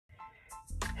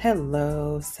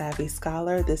Hello, Savvy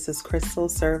Scholar. This is Crystal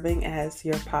serving as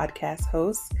your podcast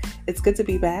host. It's good to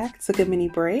be back. Took a mini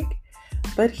break,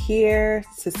 but here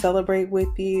to celebrate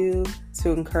with you,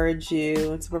 to encourage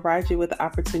you, and to provide you with the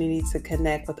opportunity to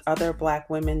connect with other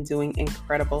Black women doing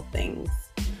incredible things.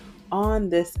 On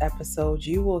this episode,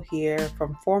 you will hear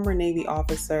from former Navy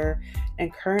officer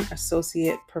and current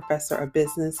Associate Professor of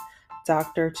Business,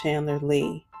 Dr. Chandler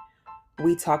Lee.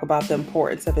 We talk about the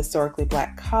importance of historically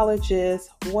Black colleges,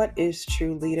 what is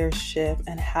true leadership,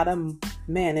 and how to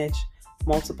manage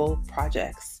multiple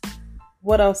projects.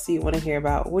 What else do you want to hear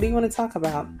about? What do you want to talk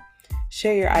about?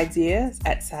 Share your ideas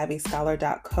at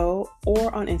savvyscholar.co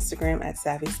or on Instagram at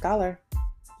savvyscholar.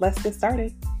 Let's get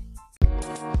started.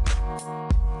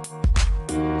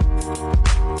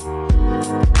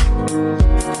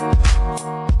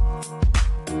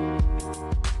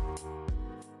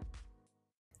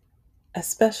 A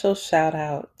special shout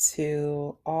out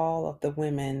to all of the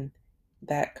women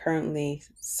that currently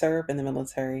serve in the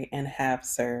military and have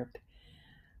served.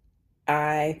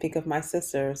 I think of my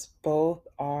sisters, both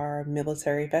are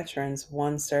military veterans.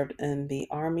 One served in the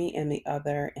Army and the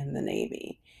other in the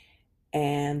Navy.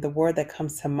 And the word that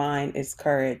comes to mind is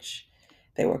courage.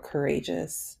 They were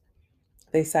courageous.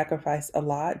 They sacrificed a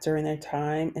lot during their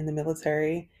time in the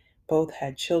military. Both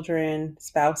had children,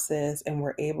 spouses, and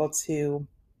were able to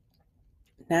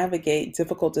navigate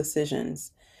difficult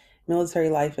decisions. Military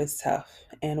life is tough,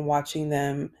 and watching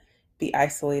them be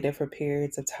isolated for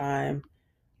periods of time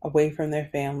away from their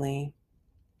family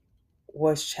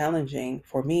was challenging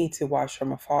for me to watch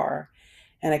from afar.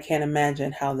 And I can't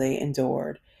imagine how they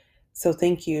endured. So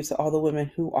thank you to all the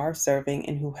women who are serving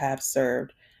and who have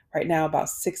served. Right now, about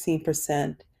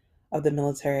 16% of the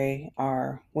military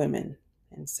are women.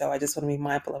 And so I just want to be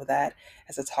mindful of that.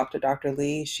 As I talk to Dr.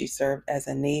 Lee, she served as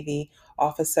a Navy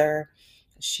officer.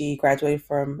 She graduated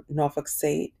from Norfolk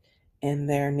State in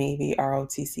their Navy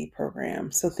ROTC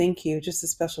program. So thank you. Just a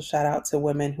special shout out to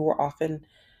women who are often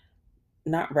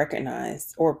not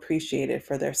recognized or appreciated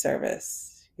for their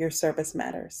service. Your service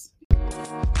matters.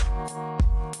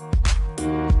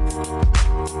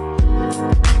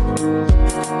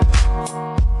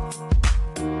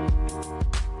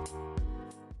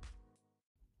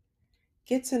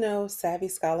 Get to know Savvy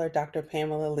Scholar Dr.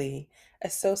 Pamela Lee,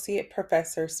 Associate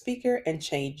Professor, Speaker, and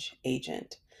Change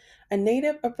Agent. A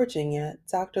native of Virginia,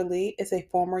 Dr. Lee is a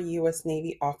former U.S.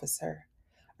 Navy officer.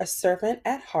 A servant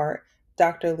at heart,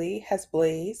 Dr. Lee has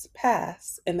blazed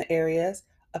paths in the areas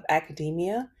of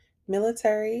academia,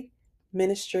 military,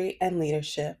 ministry, and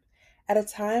leadership. At a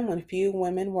time when few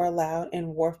women were allowed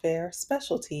in warfare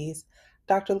specialties,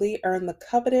 Dr. Lee earned the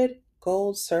coveted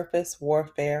Gold Surface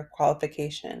Warfare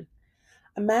qualification,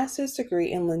 a master's degree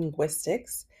in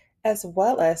linguistics, as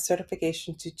well as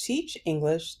certification to teach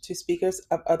English to speakers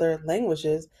of other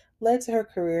languages led to her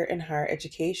career in higher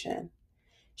education.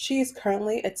 She is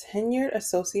currently a tenured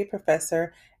associate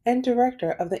professor and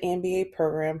director of the MBA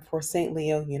Program for St.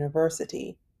 Leo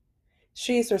University.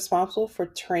 She is responsible for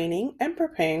training and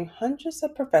preparing hundreds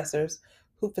of professors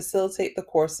who facilitate the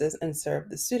courses and serve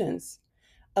the students.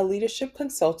 A leadership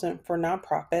consultant for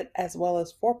nonprofit as well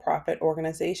as for-profit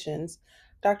organizations,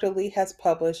 Dr. Lee has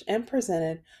published and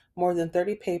presented more than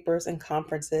 30 papers and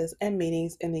conferences and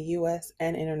meetings in the U.S.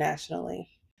 and internationally.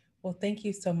 Well, thank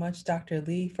you so much, Dr.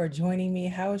 Lee, for joining me.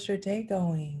 How is your day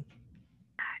going?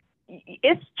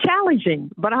 It's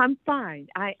challenging, but I'm fine.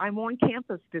 I'm on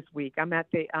campus this week. I'm at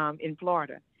the in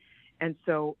Florida, and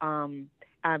so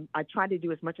I try to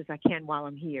do as much as I can while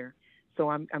I'm here. So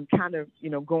I'm kind of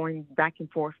going back and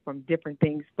forth from different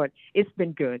things, but it's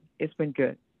been good. It's been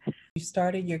good. You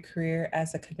started your career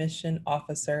as a commissioned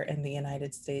officer in the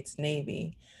United States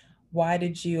Navy. Why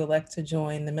did you elect to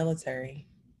join the military?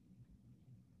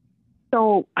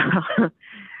 So,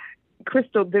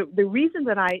 Crystal, the reason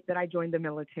that I joined the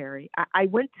military, I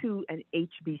went to an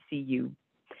HBCU,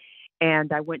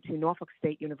 and I went to Norfolk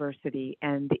State University,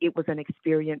 and it was an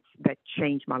experience that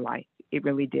changed my life. It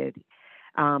really did.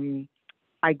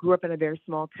 I grew up in a very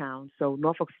small town, so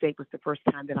Norfolk State was the first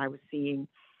time that I was seeing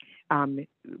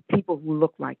people who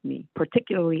looked like me,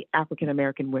 particularly African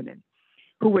American women,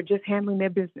 who were just handling their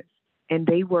business, and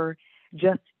they were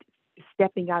just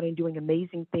stepping out and doing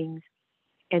amazing things,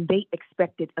 and they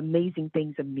expected amazing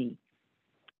things of me.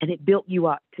 And it built you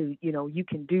up to, you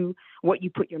can do what you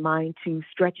put your mind to,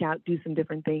 stretch out, do some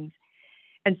different things.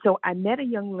 And so I met a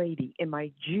young lady in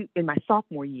my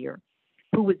sophomore year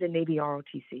who was in Navy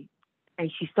ROTC. And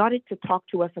she started to talk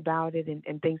to us about it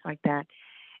and things like that.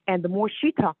 And the more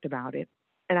she talked about it,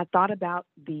 and I thought about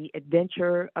the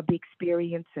adventure of the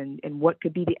experience and what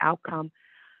could be the outcome.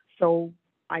 So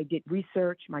I did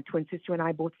research. My twin sister and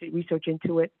I both did research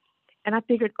into it. And I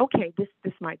figured, okay,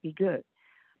 this might be good.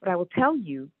 But I will tell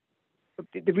you,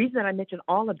 the reason that I mentioned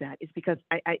all of that is because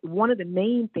one of the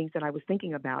main things that I was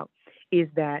thinking about is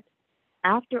that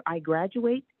after I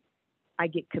graduate, I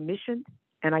get commissioned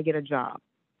and I get a job.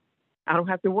 I don't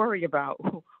have to worry about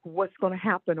what's going to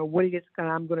happen or what it is that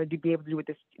I'm going to be able to do with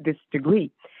this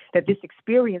degree. That this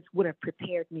experience would have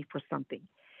prepared me for something.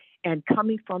 And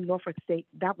coming from Norfolk State,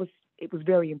 it was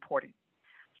very important.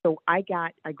 So I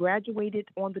graduated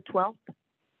on the 12th.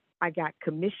 I got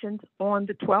commissioned on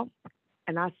the 12th,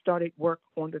 and I started work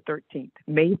on the 13th,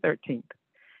 May 13th.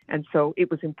 And so it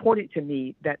was important to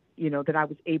me that that I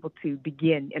was able to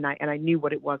begin, and I knew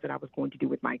what it was that I was going to do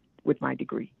with my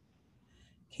degree.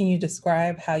 Can you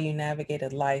describe how you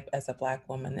navigated life as a Black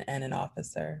woman and an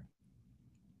officer?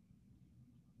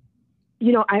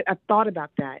 I've thought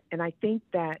about that, and I think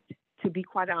that, to be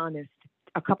quite honest,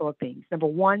 a couple of things. Number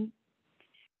one,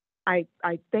 I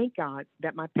thank God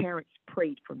that my parents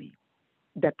prayed for me,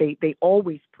 that they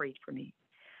always prayed for me.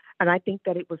 And I think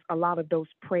that it was a lot of those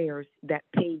prayers that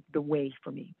paved the way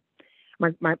for me.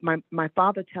 My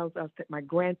father tells us that my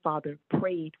grandfather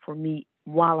prayed for me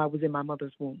while I was in my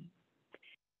mother's womb.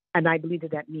 And I believe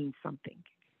that means something,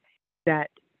 that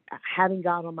having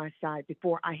God on my side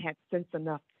before I had sense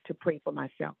enough to pray for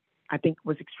myself, I think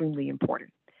was extremely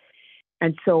important.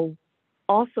 And so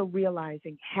also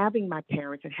realizing having my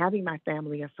parents and having my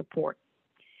family as support,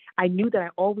 I knew that I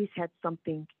always had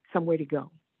somewhere to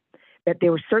go, that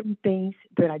there were certain things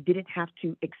that I didn't have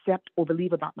to accept or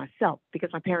believe about myself because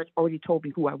my parents already told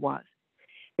me who I was.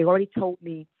 They already told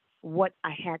me what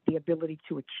I had the ability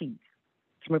to achieve.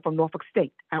 Coming from Norfolk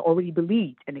State, I already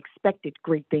believed and expected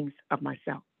great things of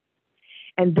myself.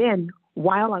 And then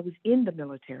while I was in the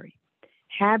military,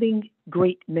 having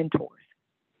great mentors,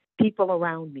 people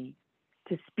around me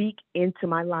to speak into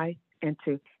my life and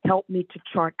to help me to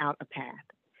chart out a path,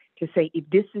 to say, if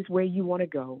this is where you want to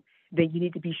go, then you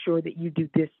need to be sure that you do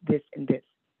this, this, and this.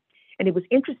 And it was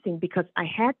interesting because I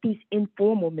had these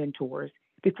informal mentors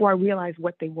before I realized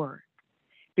what they were.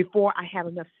 Before I had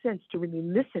enough sense to really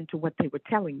listen to what they were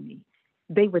telling me,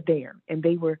 they were there and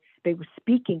they were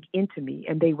speaking into me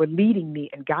and they were leading me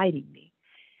and guiding me.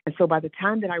 And so by the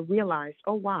time that I realized,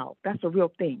 oh, wow, that's a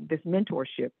real thing, this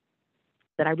mentorship,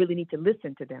 that I really need to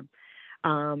listen to them.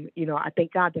 I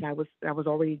thank God that I was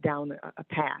already down a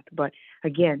path. But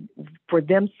again, for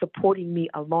them supporting me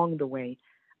along the way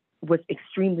was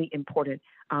extremely important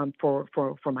for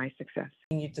my success.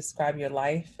 Can you describe your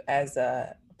life as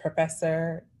a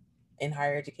professor in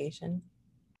higher education?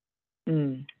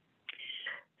 Mm.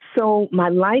 So my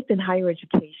life in higher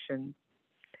education,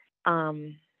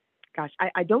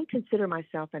 I don't consider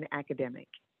myself an academic.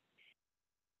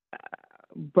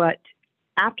 But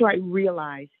after I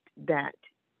realized that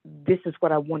this is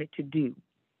what I wanted to do,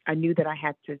 I knew that I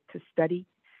had to study.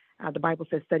 The Bible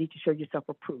says, study to show yourself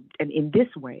approved. And in this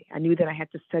way, I knew that I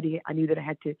had to study. I knew that I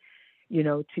had to,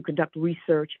 to conduct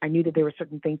research. I knew that there were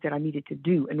certain things that I needed to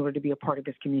do in order to be a part of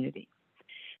this community.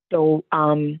 So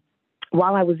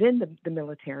while I was in the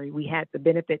military, we had the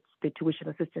benefits, the tuition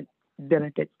assistance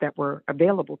benefits that were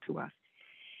available to us.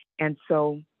 And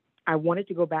so I wanted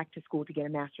to go back to school to get a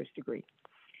master's degree.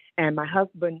 And my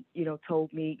husband,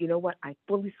 told me, you know what, I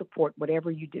fully support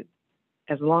whatever you do,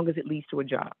 as long as it leads to a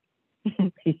job.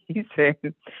 He said,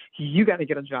 you got to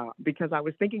get a job, because I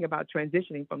was thinking about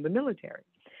transitioning from the military.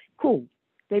 Cool,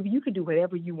 baby, you can do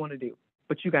whatever you want to do,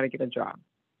 but you got to get a job.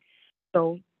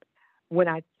 So when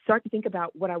I started to think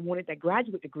about what I wanted that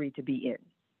graduate degree to be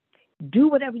in, do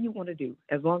whatever you want to do,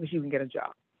 as long as you can get a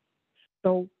job.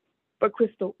 So, but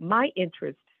Crystal, my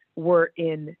interests were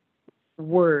in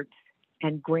words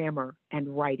and grammar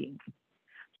and writing.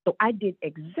 So I did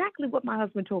exactly what my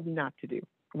husband told me not to do.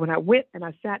 When I went and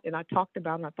I sat and I talked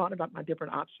about and I thought about my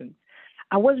different options,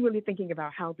 I wasn't really thinking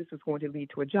about how this was going to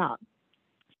lead to a job.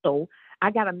 So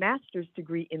I got a master's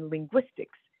degree in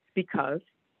linguistics because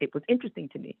it was interesting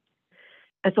to me.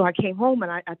 And so I came home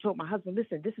and I told my husband,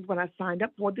 listen, this is what I signed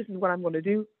up for. This is what I'm going to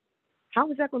do.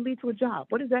 How is that going to lead to a job?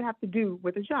 What does that have to do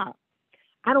with a job?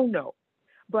 I don't know.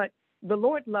 But the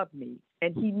Lord loved me,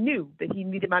 and he knew that he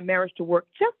needed my marriage to work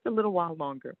just a little while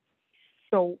longer.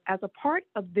 So as a part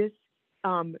of this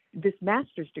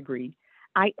master's degree,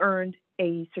 I earned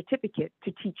a certificate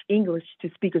to teach English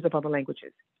to speakers of other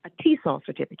languages, a TESOL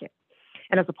certificate.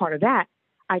 And as a part of that,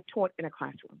 I taught in a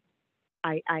classroom.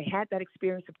 I had that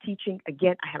experience of teaching.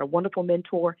 Again, I had a wonderful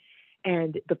mentor.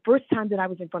 And the first time that I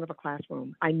was in front of a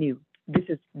classroom, I knew this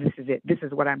is it. This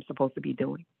is what I'm supposed to be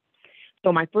doing.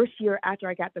 So my first year after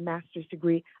I got the master's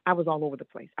degree, I was all over the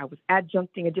place. I was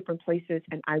adjuncting at different places,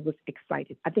 and I was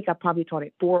excited. I think I probably taught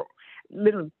at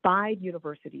literally 5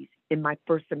 universities in my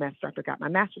first semester after I got my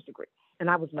master's degree, and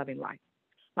I was loving life.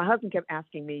 My husband kept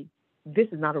asking me, "This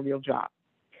is not a real job,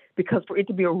 because for it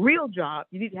to be a real job,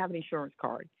 you need to have an insurance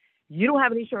card. You don't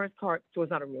have an insurance card, so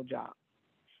it's not a real job."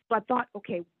 So I thought,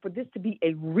 okay, for this to be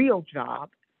a real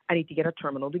job, I need to get a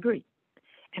terminal degree.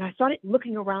 And I started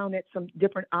looking around at some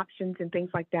different options and things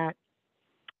like that.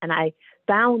 And I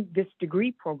found this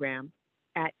degree program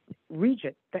at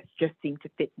Regent that just seemed to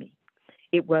fit me.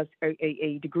 It was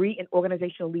a degree in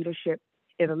organizational leadership.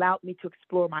 It allowed me to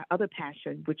explore my other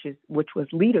passion, which was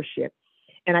leadership.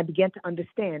 And I began to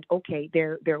understand, okay,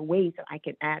 there are ways that I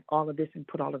can add all of this and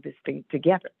put all of this thing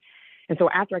together. And so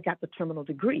after I got the terminal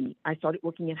degree, I started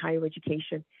working in higher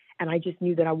education, and I just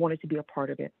knew that I wanted to be a part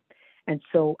of it. And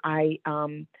so I,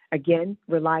 again,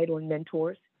 relied on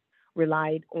mentors,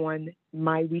 relied on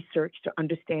my research to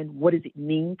understand what does it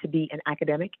mean to be an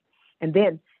academic, and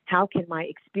then how can my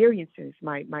experiences,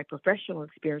 my professional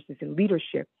experiences in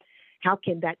leadership, how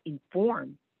can that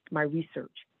inform my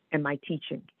research and my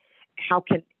teaching? How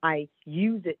can I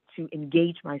use it to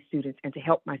engage my students and to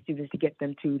help my students to get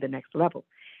them to the next level?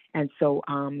 And so,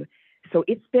 so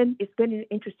it's been an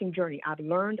interesting journey. I've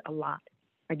learned a lot.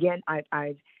 Again,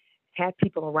 I've had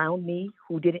people around me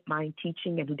who didn't mind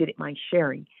teaching and who didn't mind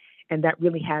sharing. And that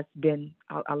really has been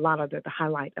a lot of the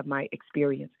highlight of my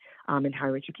experience in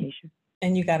higher education.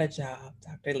 And you got a job,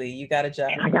 Dr. Lee. You got a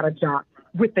And I job. got a job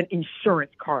with an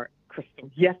insurance card,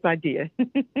 Crystal. Yes, I did.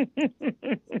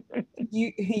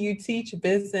 You teach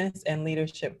business and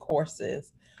leadership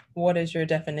courses. What is your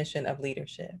definition of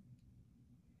leadership?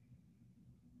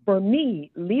 For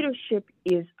me, leadership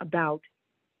is about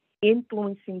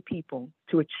influencing people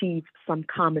to achieve some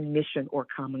common mission or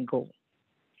common goal.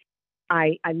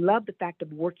 I love the fact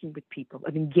of working with people,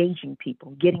 of engaging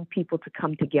people, getting people to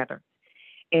come together.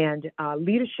 And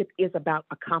leadership is about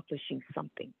accomplishing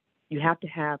something. You have to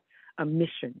have a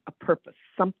mission, a purpose,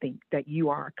 something that you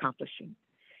are accomplishing.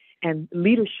 And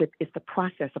leadership is the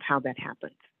process of how that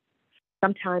happens.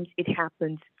 Sometimes it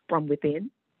happens from within.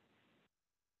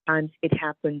 Sometimes it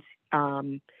happens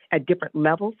at different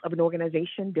levels of an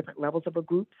organization, different levels of a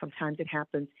group. Sometimes it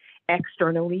happens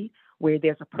externally, where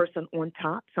there's a person on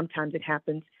top. Sometimes it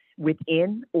happens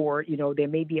within, or there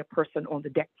may be a person on the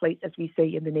deck plate, as we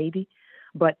say in the Navy.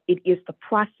 But it is the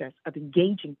process of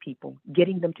engaging people,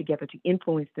 getting them together to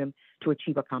influence them to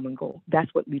achieve a common goal.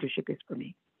 That's what leadership is for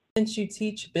me. Since you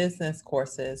teach business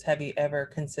courses, have you ever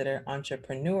considered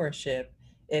entrepreneurship?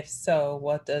 If so,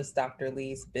 what does Dr.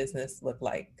 Lee's business look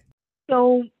like?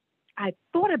 So I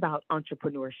thought about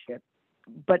entrepreneurship,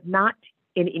 but not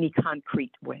in any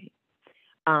concrete way.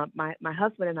 My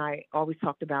husband and I always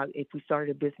talked about if we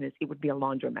started a business, it would be a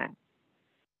laundromat,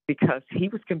 because he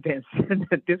was convinced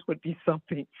that this would be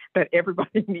something that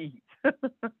everybody needs.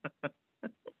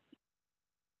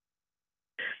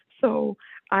 So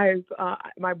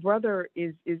my brother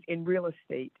is in real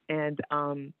estate, and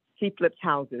he flips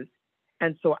houses.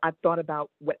 And so I thought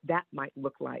about what that might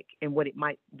look like and what it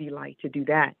might be like to do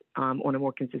that on a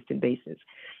more consistent basis,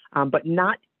 but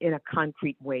not in a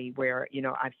concrete way where,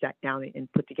 I've sat down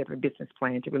and put together a business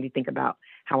plan to really think about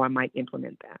how I might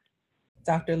implement that.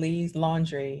 Dr. Lee's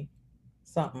laundry,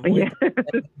 something. Yeah.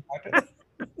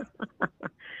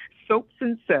 Soaps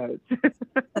and suds.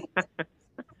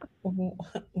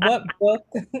 What book,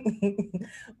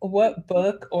 what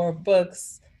book or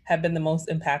books have been the most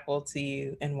impactful to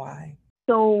you, and why?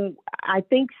 So I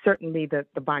think certainly the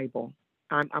Bible.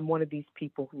 I'm one of these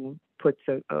people who puts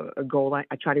a goal.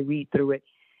 I try to read through it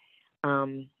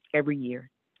every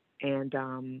year, and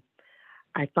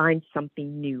I find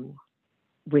something new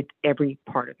with every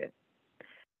part of it.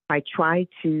 I try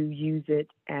to use it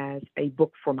as a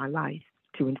book for my life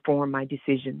to inform my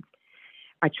decisions.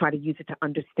 I try to use it to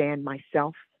understand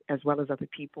myself as well as other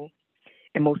people,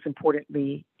 and most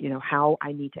importantly, how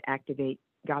I need to activate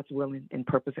God's will and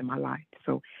purpose in my life.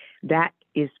 So that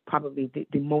is probably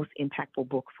the most impactful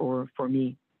book for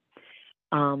me.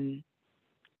 I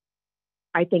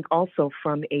think also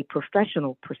from a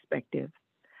professional perspective,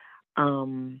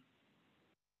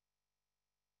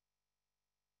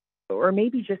 or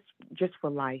maybe just for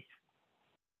life,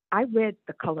 I read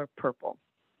The Color Purple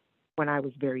when I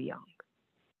was very young.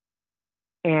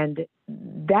 And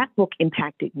that book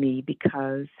impacted me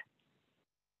because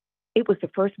it was the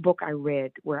first book I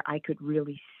read where I could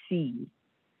really see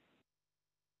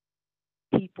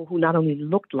people who not only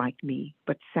looked like me,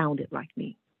 but sounded like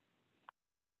me.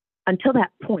 Until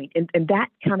that point, and that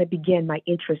kind of began my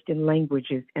interest in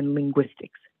languages and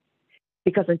linguistics.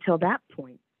 Because until that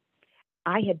point,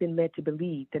 I had been led to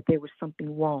believe that there was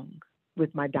something wrong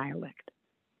with my dialect,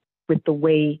 with the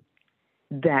way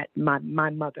that my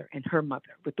mother and her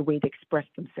mother, with the way they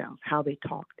expressed themselves, how they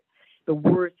talked, the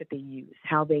words that they used,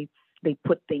 how they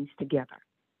put things together.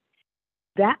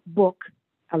 That book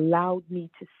allowed me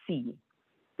to see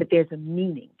that there's a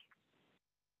meaning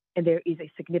and there is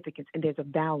a significance and there's a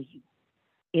value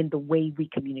in the way we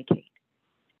communicate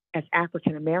as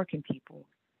African American people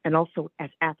and also as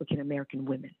African American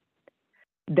women.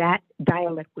 That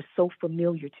dialect was so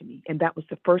familiar to me, and that was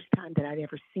the first time that I'd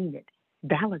ever seen it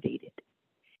validated.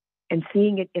 And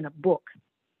seeing it in a book,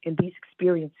 in these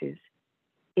experiences,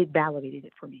 it validated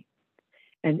it for me.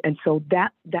 And so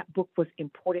that book was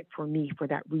important for me for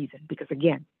that reason, because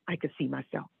again, I could see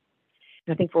myself.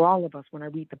 And I think for all of us, when I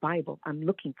read the Bible, I'm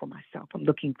looking for myself. I'm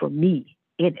looking for me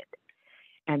in it.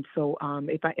 And so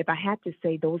if I had to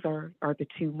say, those are the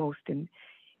two most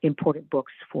important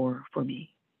books for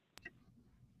me.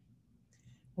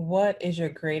 What is your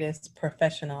greatest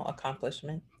professional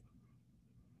accomplishment?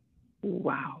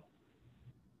 Wow.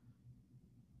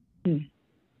 Hmm.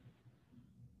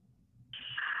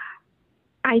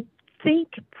 I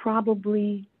think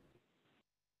probably,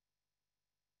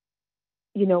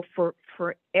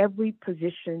 for every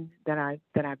position that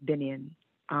I've been in,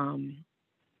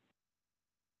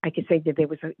 I could say that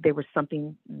there was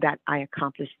something that I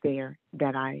accomplished there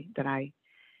that I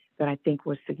think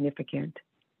was significant.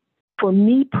 For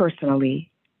me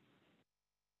personally,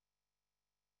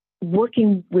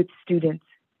 working with students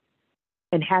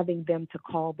and having them to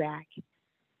call back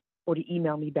or to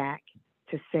email me back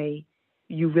to say,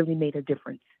 you really made a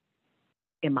difference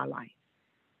in my life.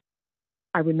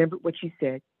 I remembered what you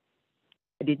said.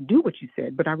 I didn't do what you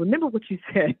said, but I remember what you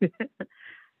said.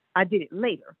 I did it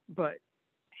later, but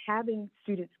having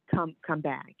students come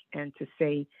back and to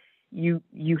say you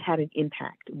had an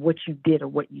impact, what you did or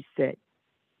what you said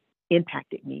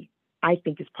impacted me, I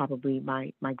think is probably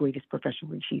my greatest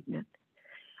professional achievement.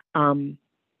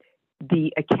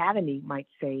 The academy might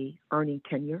say earning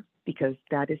tenure, because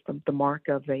that is the mark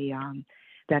of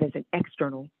that is an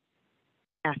external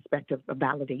aspect of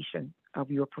validation of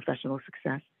your professional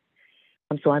success.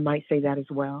 So I might say that as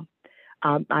well.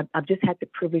 I've just had the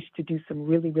privilege to do some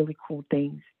really, really cool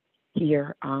things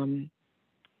here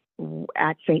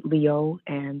at St. Leo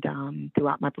and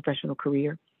throughout my professional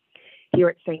career. Here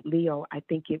at St. Leo, I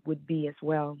think it would be as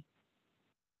well,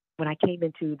 when I came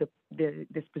into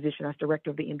this position as director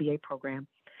of the MBA program,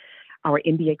 our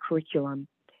MBA curriculum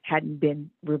hadn't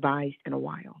been revised in a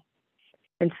while.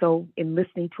 And so in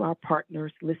listening to our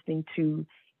partners, listening to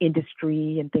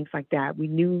industry and things like that, we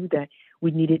knew that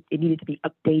it needed to be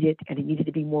updated and it needed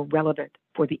to be more relevant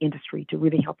for the industry to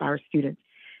really help our students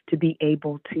to be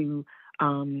able to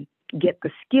get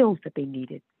the skills that they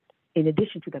needed, in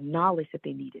addition to the knowledge that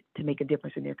they needed to make a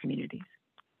difference in their communities.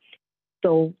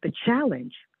 So the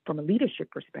challenge from a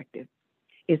leadership perspective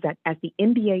is that as the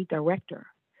MBA director,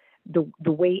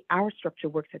 the way our structure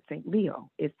works at St.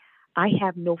 Leo is I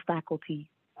have no faculty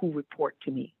who report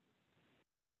to me.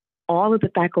 All of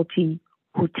the faculty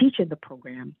who teach in the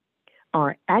program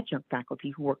are adjunct faculty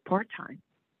who work part-time.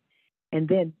 And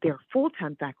then they're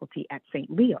full-time faculty at St.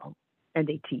 Leo, and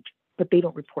they teach, but they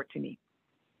don't report to me.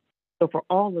 So for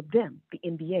all of them, the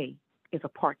MBA is a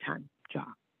part-time job.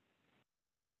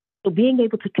 So being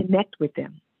able to connect with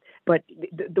them, but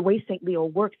the way St. Leo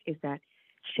works is that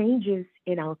changes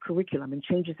in our curriculum and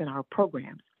changes in our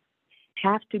programs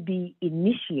have to be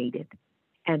initiated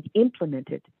and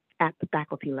implemented at the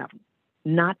faculty level,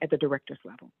 not at the director's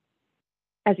level,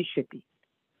 as it should be.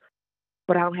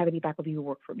 But I don't have any faculty who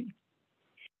work for me.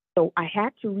 So I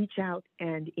had to reach out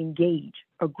and engage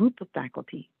a group of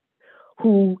faculty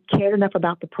who cared enough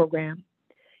about the program,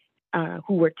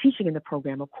 who were teaching in the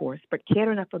program, of course, but cared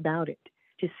enough about it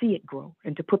to see it grow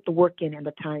and to put the work in and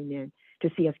the time in to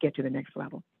see us get to the next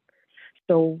level.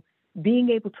 So being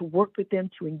able to work with them,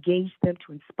 to engage them,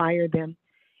 to inspire them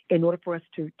in order for us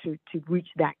to reach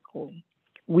that goal,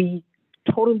 we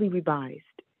totally revised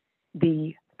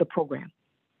the program.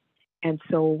 And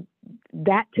so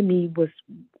that to me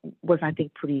was I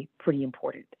think pretty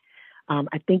important.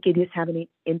 I think it is having an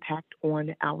impact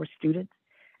on our students.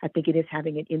 I think it is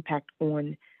having an impact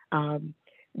on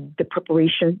the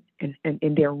preparation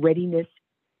and their readiness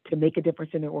to make a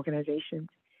difference in their organizations.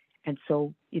 And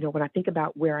so, when I think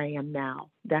about where I am now,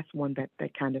 that's one that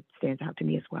kind of stands out to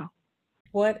me as well.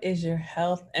 What is your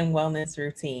health and wellness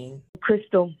routine?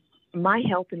 Crystal, my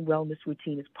health and wellness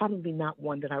routine is probably not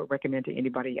one that I would recommend to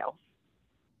anybody else,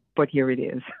 but here it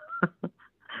is.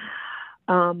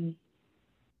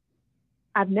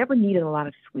 I've never needed a lot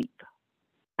of sleep.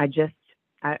 I've just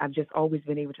always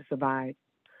been able to survive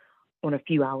on a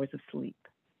few hours of sleep.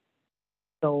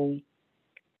 So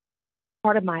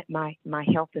part of my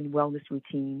health and wellness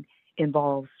routine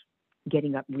involves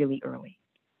getting up really early.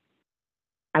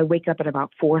 I wake up at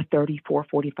about 4:30,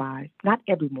 4:45, not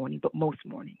every morning, but most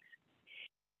mornings.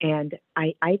 And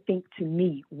I think to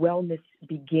me, wellness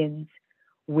begins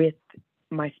with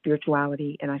my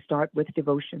spirituality, and I start with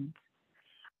devotions.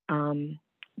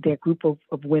 There are a group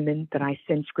of women that I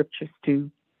send scriptures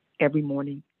to every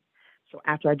morning. So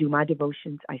after I do my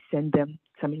devotions, I send them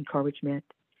some encouragement.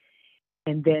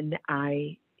 And then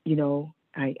I do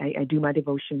my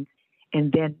devotions,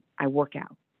 and then I work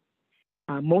out.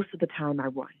 Most of the time I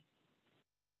run.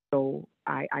 So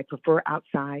I prefer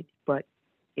outside, but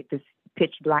if it's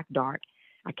pitch black dark,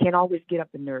 I can't always get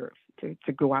up the nerve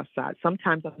to go outside.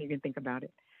 Sometimes I don't even think about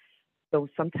it. So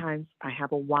sometimes I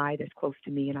have a Y that's close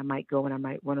to me, and I might go and I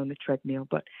might run on the treadmill.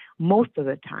 But most of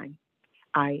the time,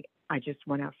 I just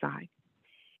run outside.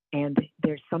 And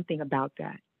there's something about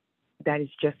that is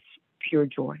just pure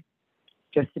joy,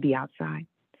 just to be outside.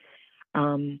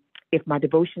 If my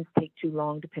devotions take too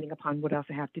long, depending upon what else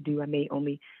I have to do, I may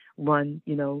only run,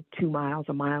 2 miles,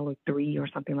 a mile or 3 or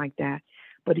something like that.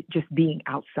 But just being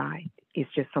outside is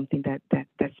just something that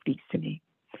speaks to me.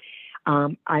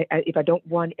 If I don't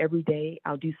run every day,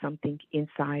 I'll do something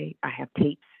inside. I have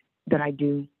tapes that I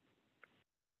do,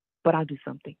 but I'll do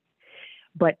something.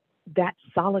 But that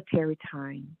solitary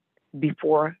time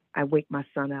before I wake my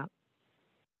son up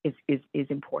is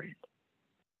important.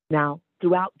 Now,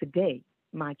 throughout the day,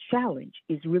 my challenge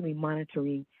is really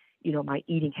monitoring, my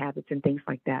eating habits and things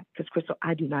like that. Because, Crystal,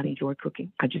 I do not enjoy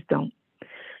cooking. I just don't.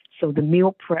 So the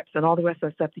meal preps and all the rest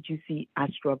of the stuff that you see, I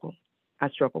struggle. I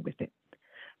struggle with it.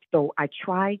 So I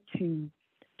try to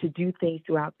do things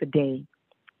throughout the day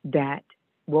that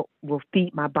will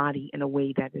feed my body in a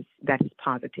way that is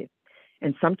positive.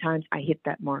 And sometimes I hit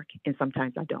that mark, and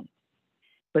sometimes I don't.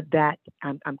 But that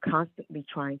I'm constantly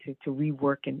trying to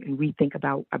rework and rethink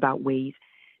about ways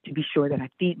to be sure that I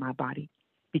feed my body,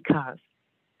 because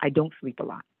I don't sleep a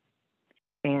lot.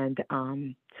 And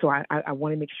so I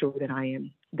want to make sure that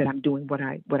I'm doing what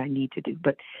I need to do.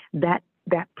 But that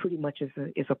pretty much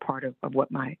is a part of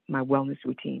what my wellness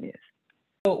routine is.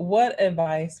 So what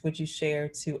advice would you share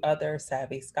to other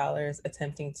savvy scholars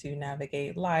attempting to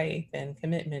navigate life and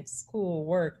commitments, school,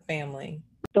 work, family?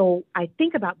 So I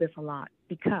think about this a lot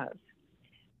because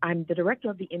I'm the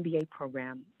director of the MBA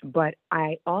program, but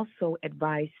I also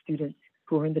advise students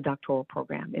who are in the doctoral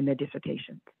program in their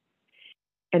dissertations.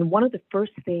 And one of the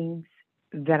first things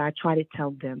that I try to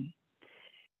tell them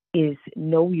is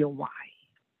know your why.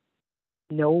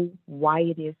 Know why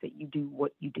it is that you do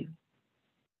what you do,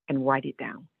 and write it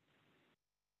down.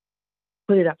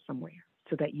 Put it up somewhere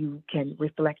so that you can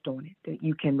reflect on it, that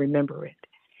you can remember it,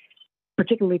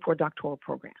 particularly for a doctoral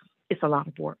program. It's a lot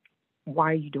of work.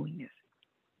 Why are you doing this?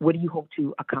 What do you hope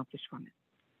to accomplish from it?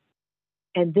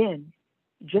 And then,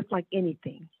 just like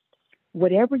anything,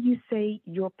 whatever you say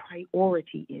your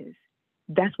priority is,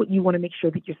 that's what you want to make sure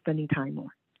that you're spending time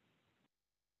on.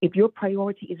 If your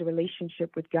priority is a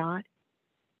relationship with God,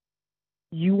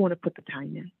 you want to put the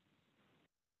time in.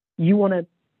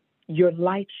 Your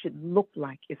life should look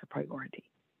like it's a priority.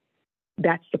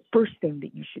 That's the first thing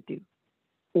that you should do.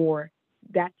 Or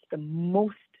that's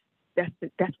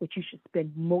what you should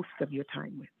spend most of your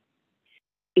time with.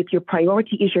 If your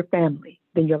priority is your family,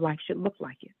 then your life should look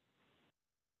like it.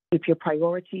 If your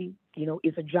priority,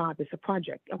 is a job, is a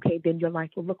project, okay, then your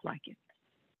life will look like it.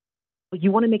 But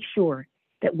you want to make sure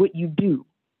that what you do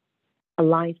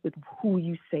aligns with who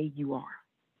you say you are.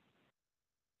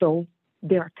 So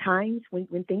there are times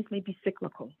when things may be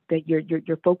cyclical, that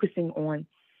you're focusing on,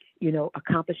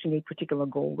 accomplishing a particular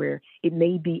goal, where it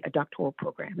may be a doctoral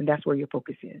program, and that's where your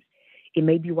focus is. It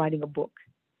may be writing a book,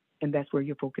 and that's where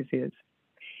your focus is.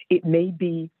 It may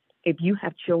be, if you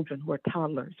have children who are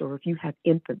toddlers, or if you have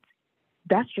infants,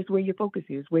 that's just where your focus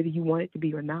is, whether you want it to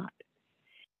be or not.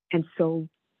 And so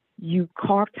you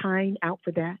carve time out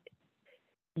for that.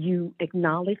 You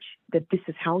acknowledge that this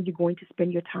is how you're going to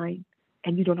spend your time,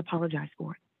 and you don't apologize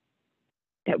for it.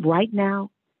 That right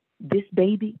now, this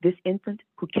baby, this infant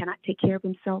who cannot take care of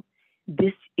himself,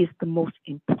 this is the most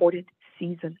important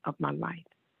season of my life.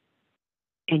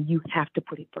 And you have to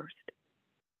put it first.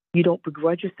 You don't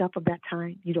begrudge yourself of that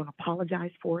time. You don't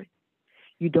apologize for it.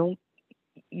 You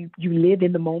live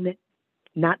in the moment,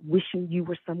 not wishing you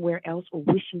were somewhere else or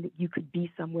wishing that you could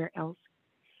be somewhere else.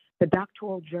 The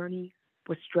doctoral journey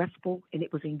was stressful, and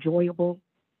it was enjoyable,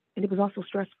 and it was also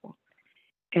stressful.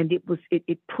 And it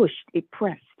pushed, it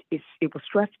pressed, it was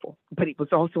stressful, but it was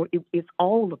also, it's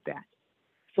all of that.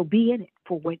 So be in it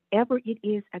for whatever it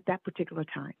is at that particular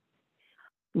time.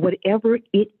 Whatever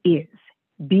it is,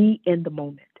 be in the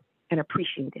moment and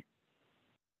appreciate it.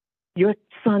 Your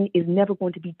son is never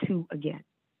going to be two again.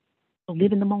 So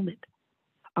live in the moment.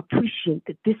 Appreciate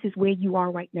that this is where you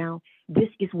are right now. This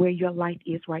is where your life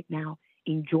is right now.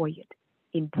 Enjoy it.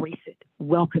 Embrace it.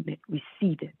 Welcome it.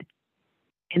 Receive it.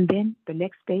 And then the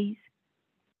next phase,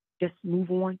 just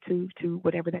move on to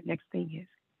whatever that next thing is.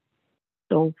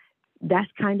 So that's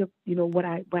kind of, what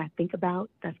I think about.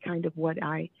 That's kind of what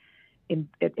I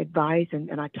advise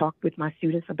and I talk with my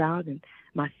students about, and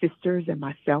my sisters and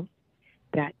myself,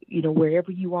 that,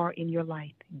 wherever you are in your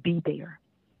life, be there.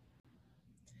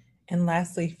 And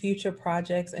lastly, future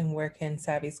projects and where can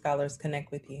Savvy Scholars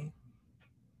connect with you?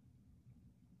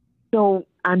 So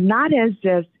I'm not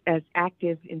as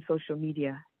active in social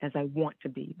media as I want to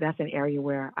be. That's an area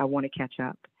where I want to catch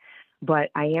up. But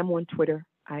I am on Twitter.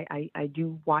 I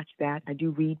do watch that. I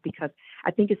do read, because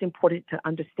I think it's important to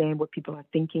understand what people are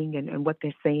thinking and what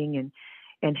they're saying,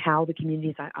 and how the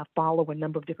communities. I follow a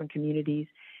number of different communities,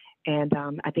 and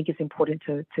I think it's important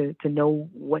to know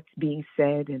what's being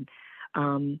said.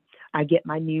 And I get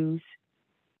my news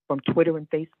from Twitter and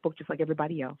Facebook, just like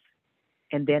everybody else.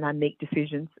 And then I make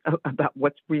decisions about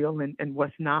what's real and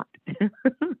what's not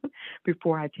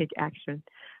before I take action.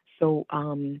 So,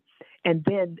 and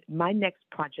then my next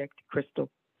project, Crystal,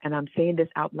 and I'm saying this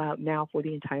out loud now for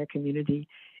the entire community,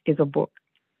 is a book.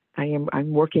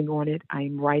 I'm working on it.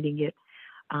 I'm writing it.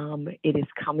 It is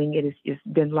coming. It's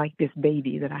been like this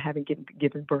baby that I haven't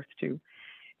given birth to,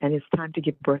 and it's time to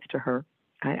give birth to her.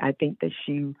 I think that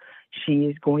she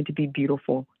is going to be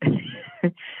beautiful,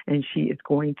 and she is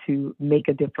going to make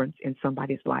a difference in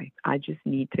somebody's life. I just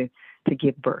need to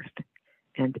give birth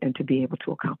and to be able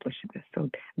to accomplish this. So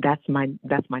that's my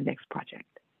next project.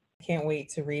 Can't wait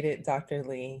to read it, Dr.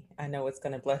 Lee. I know it's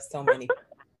going to bless so many.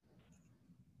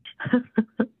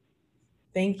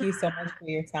 Thank you so much for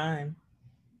your time.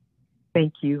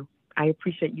 Thank you. I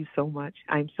appreciate you so much.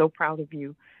 I'm so proud of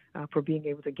you for being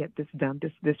able to get this done.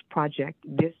 This project.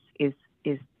 This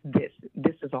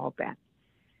is all that.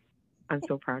 I'm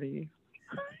so proud of you.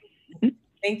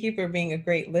 Thank you for being a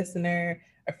great listener,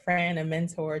 a friend, a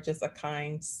mentor, just a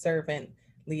kind servant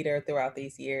leader throughout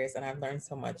these years. And I've learned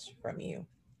so much from you.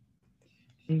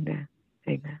 Amen.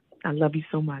 Amen. I love you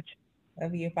so much.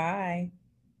 Love you. Bye.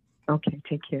 Okay.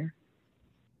 Take care.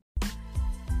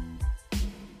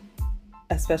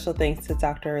 A special thanks to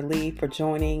Dr. Lee for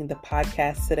joining the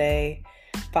podcast today.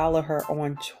 Follow her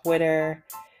on Twitter.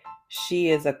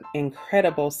 She is an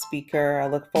incredible speaker. I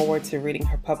look forward to reading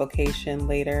her publication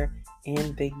later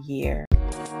in the year.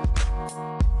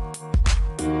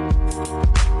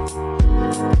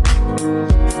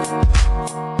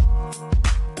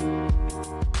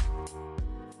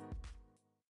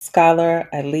 Scholar,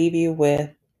 I leave you with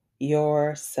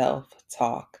your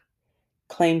self-talk.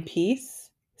 Claim peace,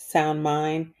 sound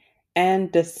mind,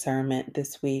 and discernment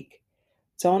this week.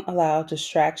 Don't allow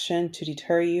distraction to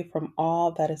deter you from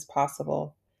all that is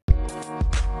possible.